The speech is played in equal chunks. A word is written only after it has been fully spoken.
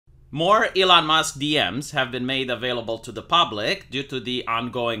More Elon Musk DMs have been made available to the public due to the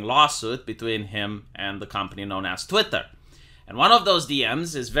ongoing lawsuit between him and the company known as Twitter. And one of those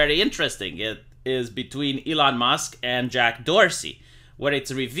DMs is very interesting. It is between Elon Musk and Jack Dorsey, where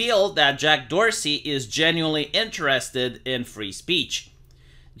it's revealed that Jack Dorsey is genuinely interested in free speech.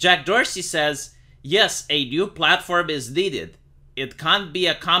 Jack Dorsey says, "Yes, a new platform is needed. It can't be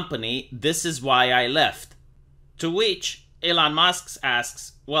a company. This is why I left." To which Elon Musk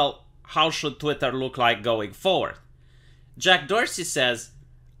asks, well, how should Twitter look like going forward? Jack Dorsey says,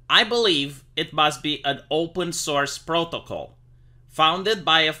 "I believe it must be an open source protocol, founded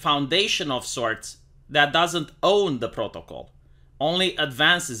by a foundation of sorts that doesn't own the protocol, only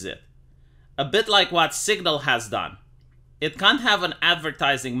advances it. A bit like what Signal has done. It can't have an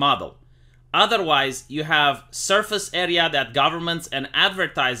advertising model. Otherwise, you have surface area that governments and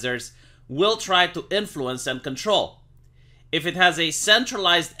advertisers will try to influence and control. If it has a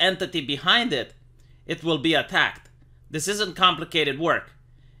centralized entity behind it, it will be attacked. This isn't complicated work.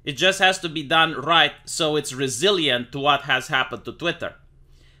 It just has to be done right so it's resilient to what has happened to Twitter."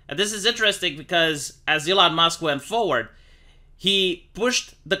 And this is interesting because as Elon Musk went forward, he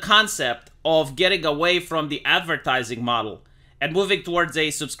pushed the concept of getting away from the advertising model and moving towards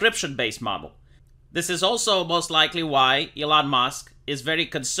a subscription-based model. This is also most likely why Elon Musk is very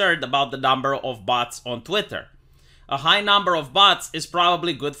concerned about the number of bots on Twitter. A high number of bots is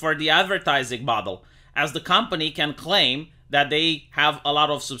probably good for the advertising model, as the company can claim that they have a lot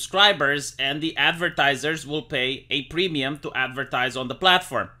of subscribers and the advertisers will pay a premium to advertise on the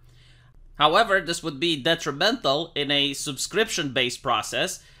platform. However, this would be detrimental in a subscription-based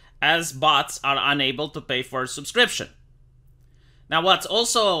process, as bots are unable to pay for a subscription. Now, what's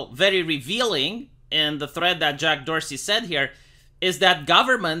also very revealing in the thread that Jack Dorsey said here is that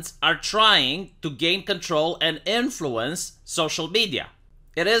governments are trying to gain control and influence social media.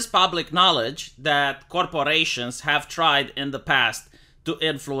 It is public knowledge that corporations have tried in the past to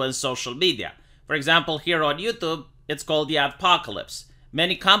influence social media. For example, here on YouTube, it's called the Adpocalypse.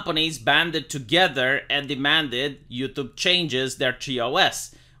 Many companies banded together and demanded YouTube changes their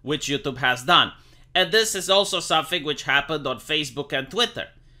TOS, which YouTube has done. And this is also something which happened on Facebook and Twitter.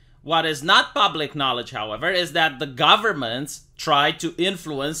 What is not public knowledge, however, is that the governments try to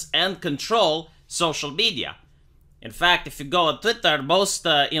influence and control social media. In fact, if you go on Twitter, most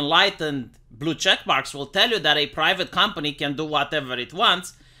enlightened blue checkmarks will tell you that a private company can do whatever it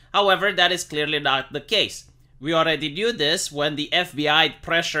wants. However, that is clearly not the case. We already knew this when the FBI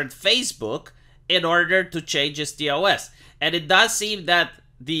pressured Facebook in order to change its TOS. And it does seem that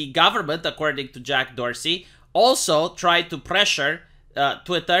the government, according to Jack Dorsey, also tried to pressure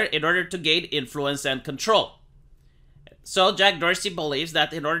Twitter in order to gain influence and control. So Jack Dorsey believes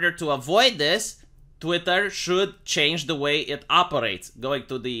that in order to avoid this, Twitter should change the way it operates, going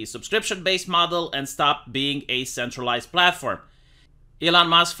to the subscription-based model and stop being a centralized platform. Elon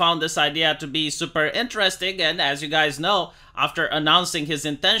Musk found this idea to be super interesting, and as you guys know, after announcing his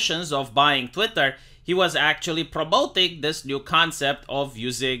intentions of buying Twitter, he was actually promoting this new concept of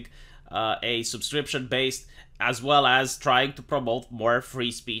using a subscription-based, as well as trying to promote more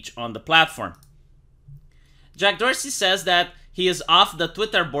free speech on the platform. Jack Dorsey says that he is off the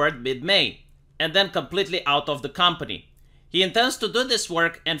Twitter board mid-May, and then completely out of the company. He intends to do this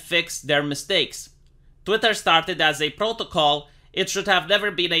work and fix their mistakes. Twitter started as a protocol. It should have never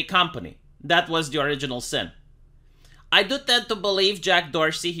been a company. That was the original sin. I do tend to believe Jack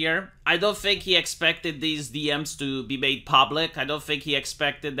Dorsey here. I don't think he expected these DMs to be made public. I don't think he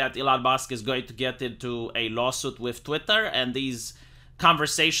expected that Elon Musk is going to get into a lawsuit with Twitter and these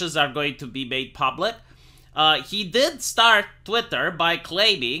conversations are going to be made public. He did start Twitter by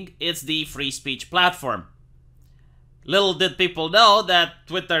claiming it's the free speech platform. Little did people know that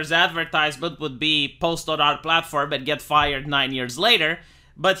Twitter's advertisement would be post on our platform and get fired 9 years later,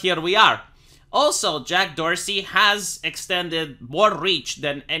 but here we are. Also, Jack Dorsey has extended more reach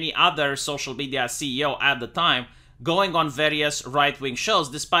than any other social media CEO at the time, going on various right-wing shows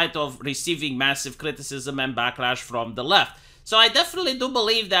despite of receiving massive criticism and backlash from the left. So I definitely do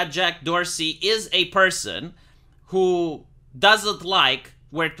believe that Jack Dorsey is a person who doesn't like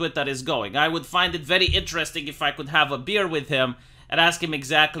where Twitter is going. I would find it very interesting if I could have a beer with him and ask him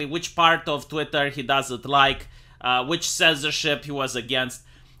exactly which part of Twitter he doesn't like, which censorship he was against.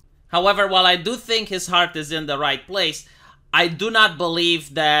 However, while I do think his heart is in the right place, I do not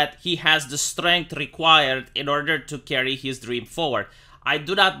believe that he has the strength required in order to carry his dream forward. I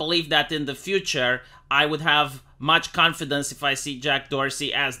do not believe that in the future I would have much confidence if I see Jack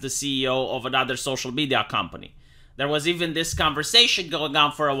Dorsey as the CEO of another social media company. There was even this conversation going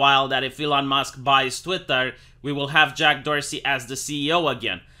on for a while that if Elon Musk buys Twitter, we will have Jack Dorsey as the CEO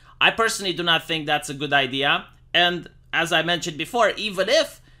again. I personally do not think that's a good idea. And as I mentioned before, even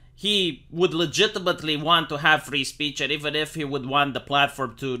if he would legitimately want to have free speech, and even if he would want the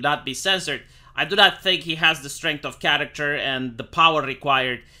platform to not be censored, I do not think he has the strength of character and the power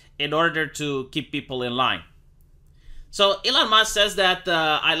required in order to keep people in line. So Elon Musk says that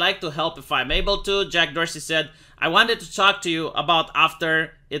I like to help if I'm able to. Jack Dorsey said, I wanted to talk to you about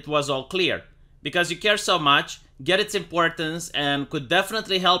after it was all clear. Because you care so much, get its importance, and could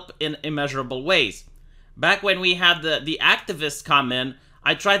definitely help in immeasurable ways. Back when we had the activists come in,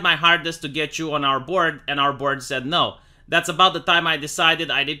 I tried my hardest to get you on our board, and our board said no. That's about the time I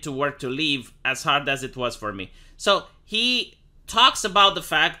decided I need to work to leave, as hard as it was for me. So he talks about the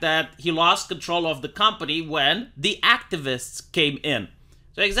fact that he lost control of the company when the activists came in.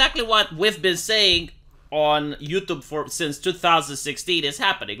 So exactly what we've been saying on YouTube since 2016 is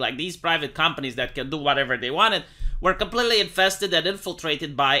happening. Like, these private companies that can do whatever they wanted were completely infested and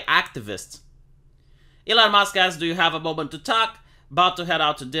infiltrated by activists. Elon Musk asks, do you have a moment to talk? About to head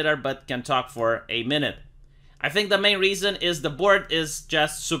out to dinner, but can talk for a minute. I think the main reason is the board is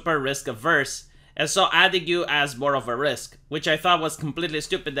just super risk averse, and so adding you as more of a risk, which I thought was completely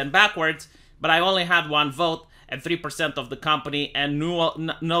stupid and backwards, but I only had one vote and 3% of the company and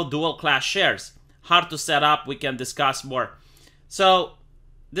no dual class shares. Hard to set up, we can discuss more. So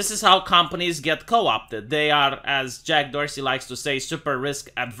this is how companies get co-opted. They are, as Jack Dorsey likes to say, super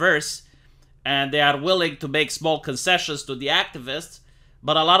risk adverse, and they are willing to make small concessions to the activists,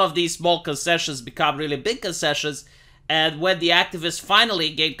 but a lot of these small concessions become really big concessions, and when the activists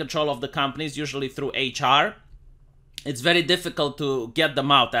finally gain control of the companies, usually through HR, it's very difficult to get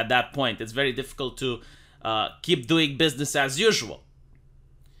them out at that point. It's very difficult to keep doing business as usual.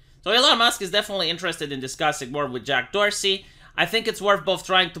 So Elon Musk is definitely interested in discussing more with Jack Dorsey. I think it's worth both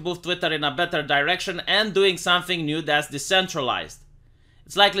trying to move Twitter in a better direction and doing something new that's decentralized.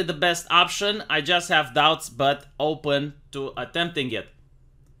 It's likely the best option. I just have doubts, but open to attempting it.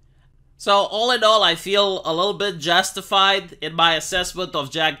 So all in all, I feel a little bit justified in my assessment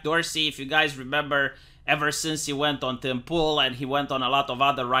of Jack Dorsey. If you guys remember, ever since he went on Tim Pool and he went on a lot of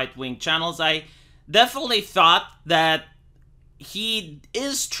other right-wing channels, I definitely thought that he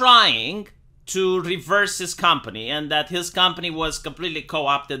is trying to reverse his company and that his company was completely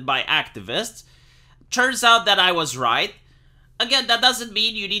co-opted by activists. Turns out that I was right. Again, that doesn't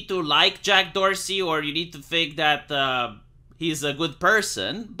mean you need to like Jack Dorsey or you need to think that he's a good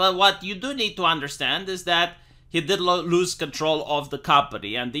person. But what you do need to understand is that he did lose control of the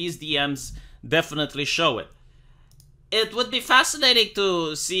company, and these DMs definitely show it. It would be fascinating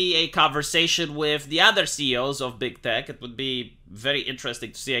to see a conversation with the other CEOs of big tech. It would be very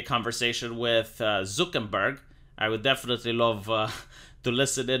interesting to see a conversation with Zuckerberg. I would definitely love to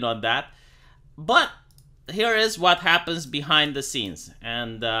listen in on that. But here is what happens behind the scenes.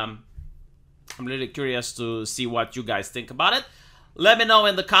 And I'm really curious to see what you guys think about it. Let me know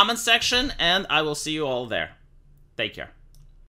in the comment section, and I will see you all there. Take care.